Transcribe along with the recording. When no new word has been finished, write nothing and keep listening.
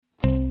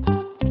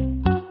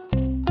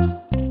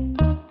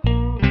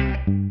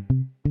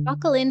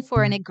buckle in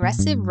for an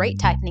aggressive rate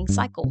tightening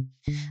cycle.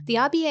 The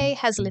RBA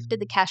has lifted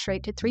the cash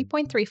rate to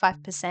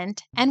 3.35%,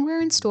 and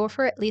we're in store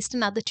for at least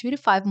another 2 to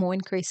 5 more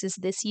increases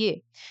this year.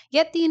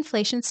 Yet the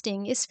inflation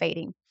sting is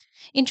fading.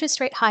 Interest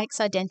rate hikes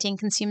are denting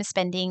consumer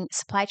spending,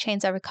 supply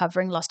chains are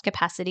recovering lost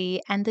capacity,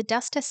 and the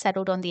dust has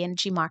settled on the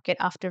energy market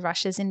after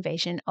Russia's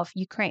invasion of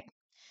Ukraine.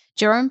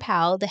 Jerome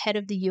Powell, the head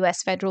of the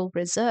US Federal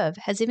Reserve,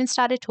 has even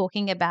started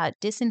talking about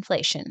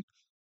disinflation.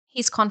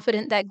 He's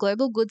confident that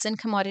global goods and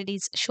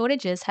commodities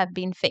shortages have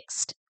been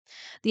fixed.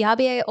 The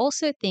RBA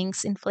also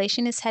thinks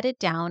inflation is headed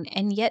down,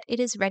 and yet it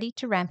is ready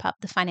to ramp up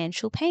the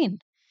financial pain.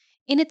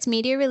 In its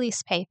media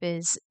release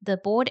papers, the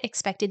board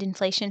expected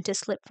inflation to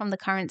slip from the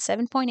current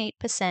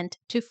 7.8%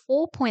 to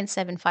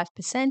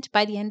 4.75%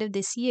 by the end of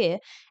this year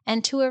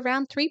and to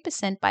around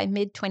 3% by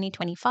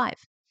mid-2025.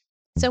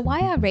 So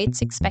why are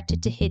rates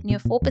expected to hit near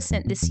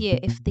 4% this year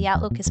if the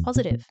outlook is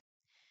positive?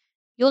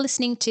 You're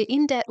listening to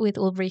In Debt with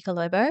Ulrika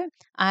Lobo.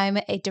 I'm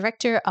a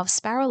director of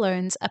Sparrow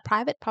Loans, a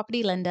private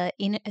property lender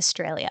in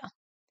Australia.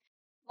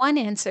 One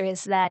answer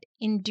is that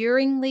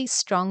enduringly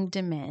strong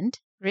demand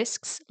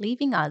risks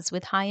leaving us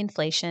with high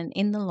inflation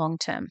in the long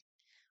term.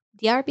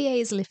 The RBA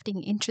is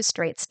lifting interest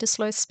rates to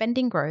slow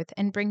spending growth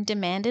and bring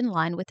demand in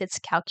line with its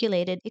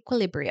calculated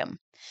equilibrium.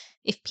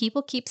 If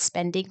people keep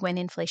spending when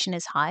inflation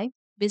is high,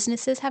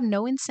 businesses have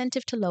no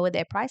incentive to lower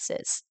their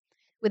prices.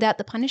 Without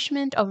the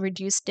punishment of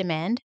reduced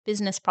demand,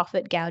 business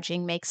profit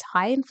gouging makes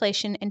high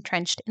inflation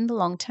entrenched in the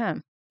long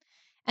term.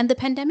 And the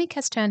pandemic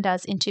has turned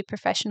us into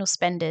professional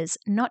spenders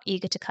not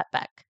eager to cut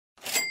back.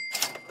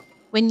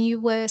 When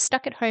you were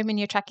stuck at home in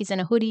your trackies and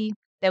a hoodie,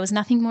 there was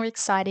nothing more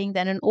exciting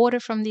than an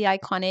order from the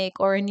iconic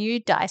or a new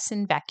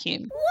Dyson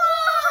vacuum.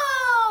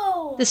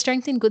 Whoa! The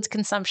strength in goods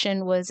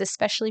consumption was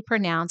especially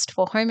pronounced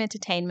for home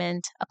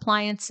entertainment,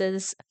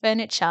 appliances,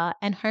 furniture,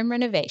 and home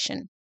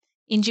renovation.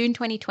 In June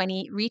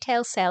 2020,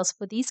 retail sales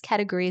for these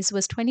categories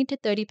was 20 to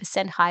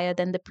 30% higher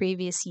than the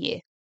previous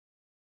year.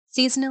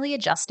 Seasonally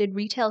adjusted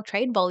retail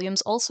trade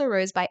volumes also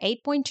rose by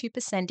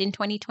 8.2% in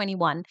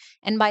 2021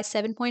 and by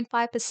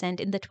 7.5%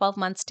 in the 12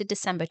 months to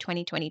December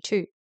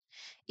 2022.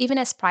 Even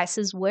as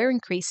prices were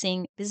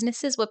increasing,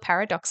 businesses were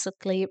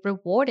paradoxically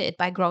rewarded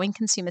by growing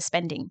consumer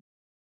spending.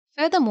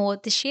 Furthermore,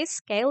 the sheer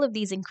scale of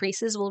these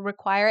increases will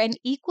require an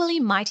equally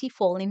mighty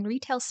fall in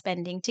retail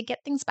spending to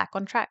get things back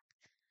on track.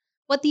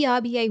 What the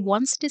RBA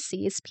wants to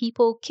see is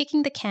people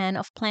kicking the can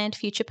of planned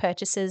future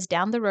purchases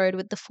down the road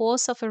with the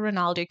force of a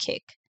Ronaldo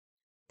kick.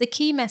 The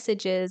key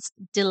message is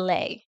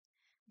delay.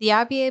 The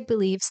RBA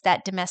believes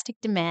that domestic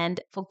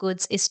demand for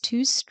goods is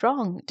too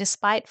strong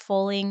despite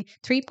falling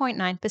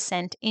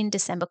 3.9% in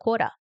December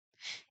quarter.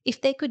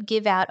 If they could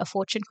give out a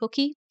fortune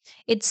cookie,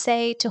 it'd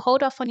say to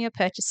hold off on your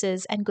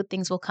purchases and good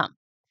things will come.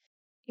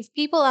 If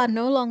people are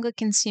no longer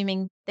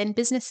consuming, then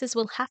businesses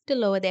will have to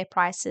lower their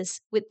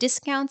prices with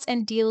discounts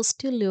and deals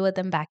to lure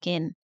them back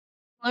in.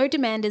 Low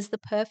demand is the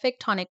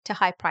perfect tonic to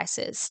high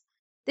prices.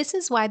 This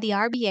is why the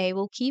RBA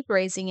will keep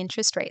raising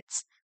interest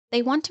rates.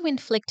 They want to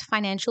inflict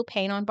financial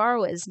pain on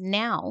borrowers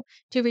now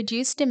to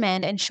reduce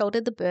demand and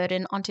shoulder the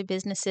burden onto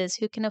businesses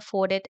who can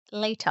afford it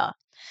later.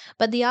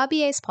 But the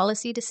RBA's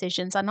policy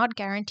decisions are not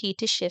guaranteed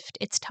to shift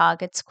its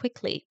targets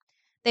quickly.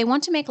 They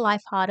want to make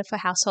life harder for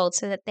households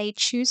so that they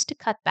choose to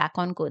cut back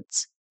on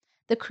goods.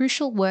 The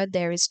crucial word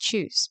there is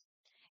choose.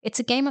 It's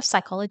a game of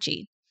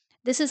psychology.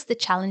 This is the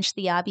challenge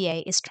the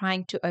RBA is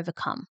trying to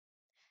overcome.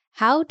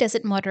 How does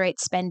it moderate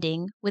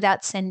spending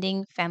without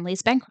sending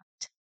families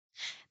bankrupt?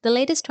 The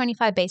latest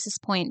 25 basis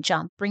point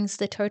jump brings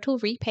the total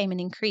repayment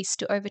increase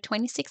to over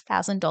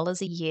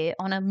 $26,000 a year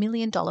on a $1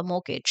 million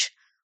mortgage.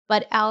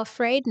 But our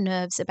frayed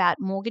nerves about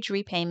mortgage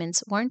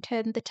repayments won't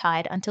turn the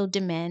tide until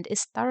demand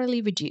is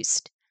thoroughly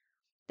reduced.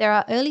 There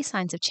are early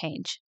signs of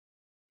change.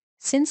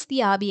 Since the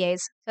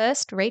RBA's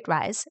first rate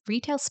rise,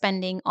 retail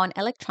spending on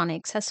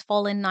electronics has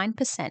fallen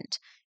 9%,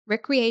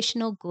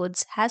 recreational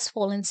goods has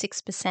fallen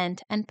 6%,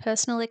 and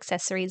personal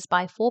accessories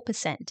by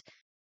 4%.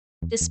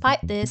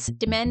 Despite this,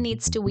 demand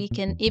needs to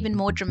weaken even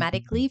more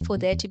dramatically for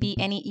there to be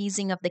any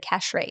easing of the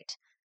cash rate.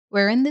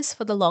 We're in this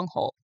for the long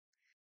haul.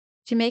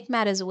 To make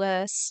matters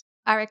worse,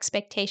 our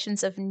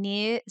expectations of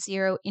near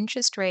zero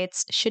interest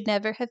rates should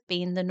never have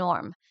been the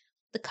norm.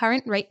 The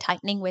current rate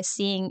tightening we're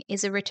seeing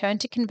is a return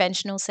to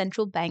conventional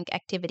central bank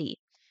activity,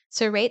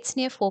 so rates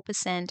near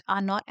 4%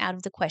 are not out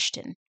of the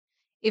question.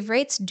 If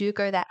rates do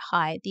go that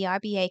high, the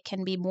RBA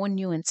can be more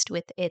nuanced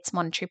with its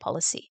monetary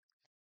policy.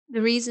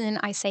 The reason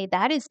I say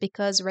that is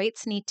because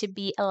rates need to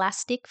be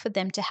elastic for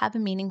them to have a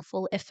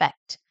meaningful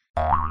effect.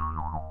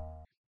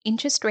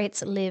 Interest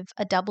rates live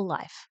a double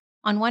life.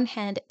 On one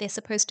hand, they're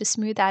supposed to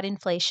smooth out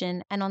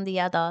inflation, and on the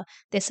other,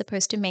 they're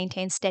supposed to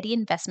maintain steady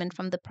investment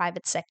from the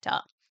private sector.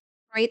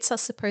 Rates are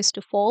supposed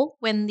to fall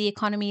when the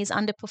economy is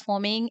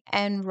underperforming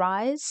and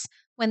rise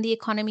when the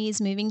economy is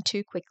moving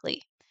too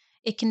quickly.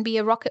 It can be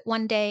a rocket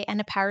one day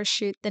and a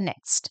parachute the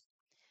next.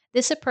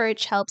 This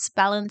approach helps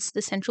balance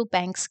the central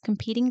bank's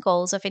competing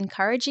goals of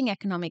encouraging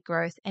economic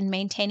growth and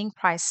maintaining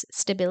price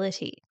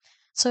stability.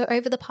 So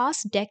over the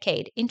past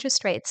decade,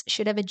 interest rates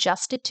should have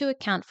adjusted to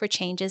account for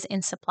changes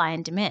in supply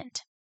and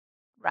demand.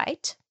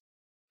 Right?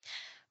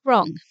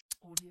 Wrong.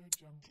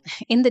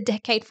 In the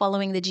decade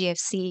following the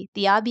GFC,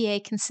 the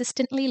RBA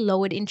consistently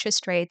lowered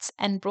interest rates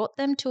and brought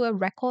them to a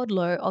record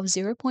low of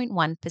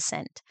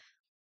 0.1%.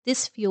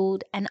 This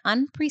fueled an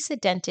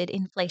unprecedented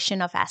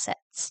inflation of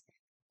assets.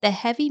 The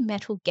heavy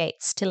metal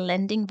gates to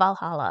lending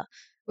Valhalla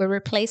were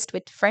replaced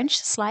with French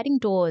sliding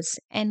doors,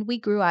 and we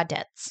grew our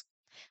debts.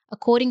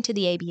 According to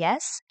the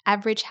ABS,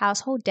 average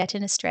household debt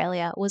in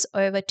Australia was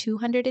over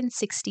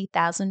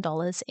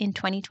 $260,000 in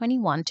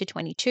 2021 to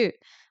 22,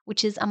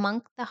 which is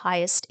among the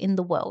highest in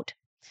the world.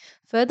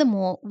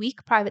 Furthermore,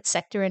 weak private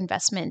sector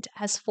investment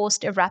has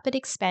forced a rapid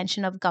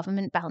expansion of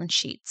government balance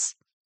sheets.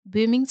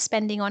 Booming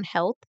spending on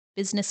health,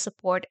 business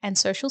support, and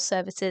social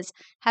services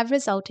have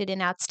resulted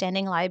in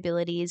outstanding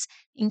liabilities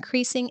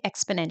increasing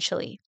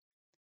exponentially.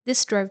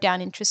 This drove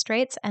down interest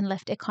rates and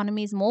left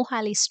economies more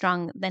highly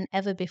strung than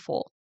ever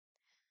before.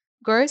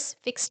 Gross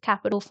fixed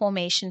capital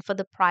formation for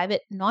the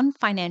private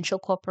non-financial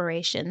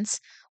corporations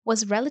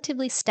was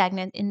relatively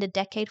stagnant in the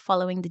decade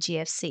following the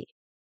GFC.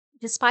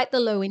 Despite the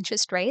low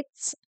interest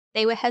rates,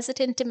 they were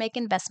hesitant to make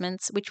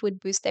investments which would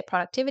boost their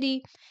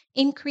productivity,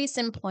 increase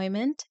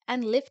employment,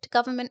 and lift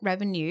government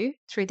revenue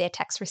through their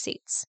tax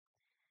receipts.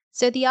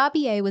 So the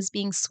RBA was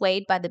being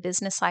swayed by the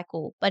business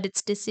cycle, but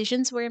its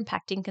decisions were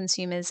impacting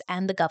consumers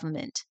and the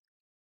government.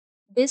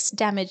 This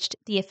damaged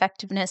the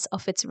effectiveness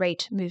of its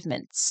rate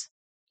movements.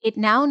 It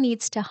now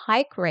needs to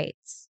hike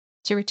rates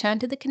to return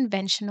to the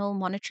conventional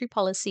monetary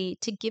policy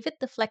to give it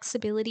the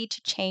flexibility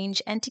to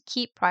change and to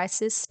keep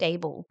prices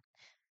stable.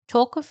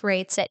 Talk of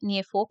rates at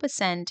near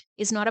 4%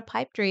 is not a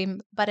pipe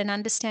dream, but an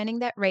understanding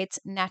that rates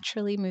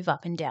naturally move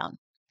up and down.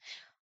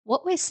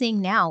 What we're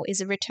seeing now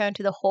is a return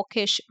to the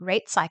hawkish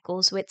rate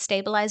cycles with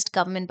stabilized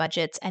government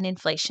budgets and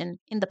inflation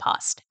in the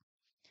past.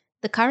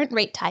 The current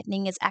rate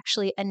tightening is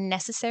actually a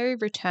necessary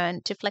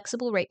return to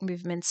flexible rate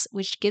movements,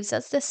 which gives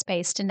us the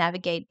space to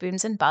navigate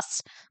booms and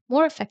busts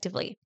more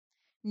effectively.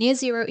 Near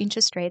zero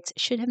interest rates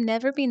should have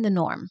never been the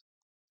norm.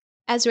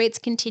 As rates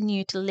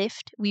continue to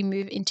lift, we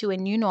move into a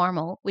new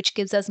normal, which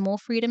gives us more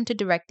freedom to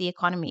direct the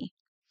economy.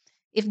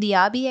 If the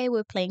RBA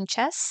were playing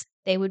chess,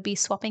 they would be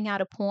swapping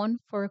out a pawn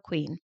for a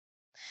queen.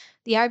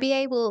 The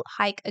RBA will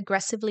hike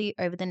aggressively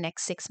over the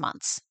next 6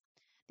 months.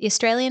 The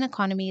Australian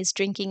economy is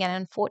drinking an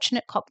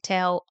unfortunate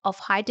cocktail of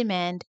high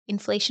demand,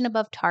 inflation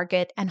above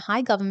target, and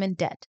high government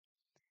debt.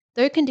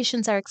 Though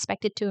conditions are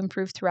expected to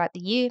improve throughout the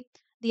year,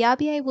 the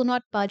RBA will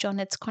not budge on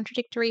its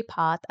contradictory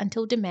path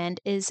until demand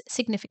is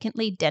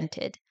significantly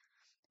dented.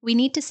 We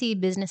need to see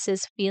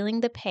businesses feeling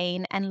the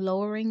pain and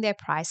lowering their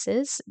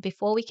prices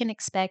before we can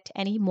expect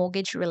any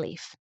mortgage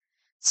relief.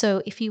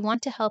 So if you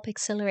want to help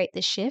accelerate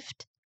the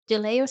shift,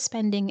 delay your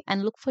spending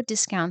and look for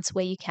discounts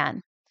where you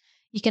can.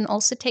 You can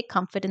also take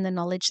comfort in the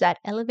knowledge that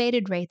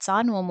elevated rates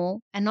are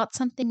normal and not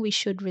something we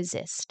should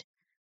resist.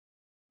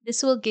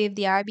 This will give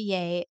the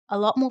RBA a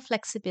lot more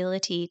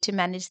flexibility to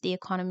manage the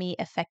economy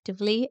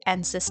effectively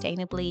and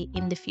sustainably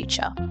in the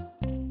future.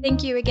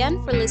 Thank you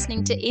again for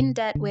listening to In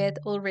Debt with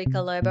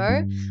Ulrika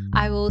Lobo.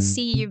 I will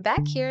see you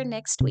back here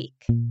next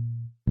week.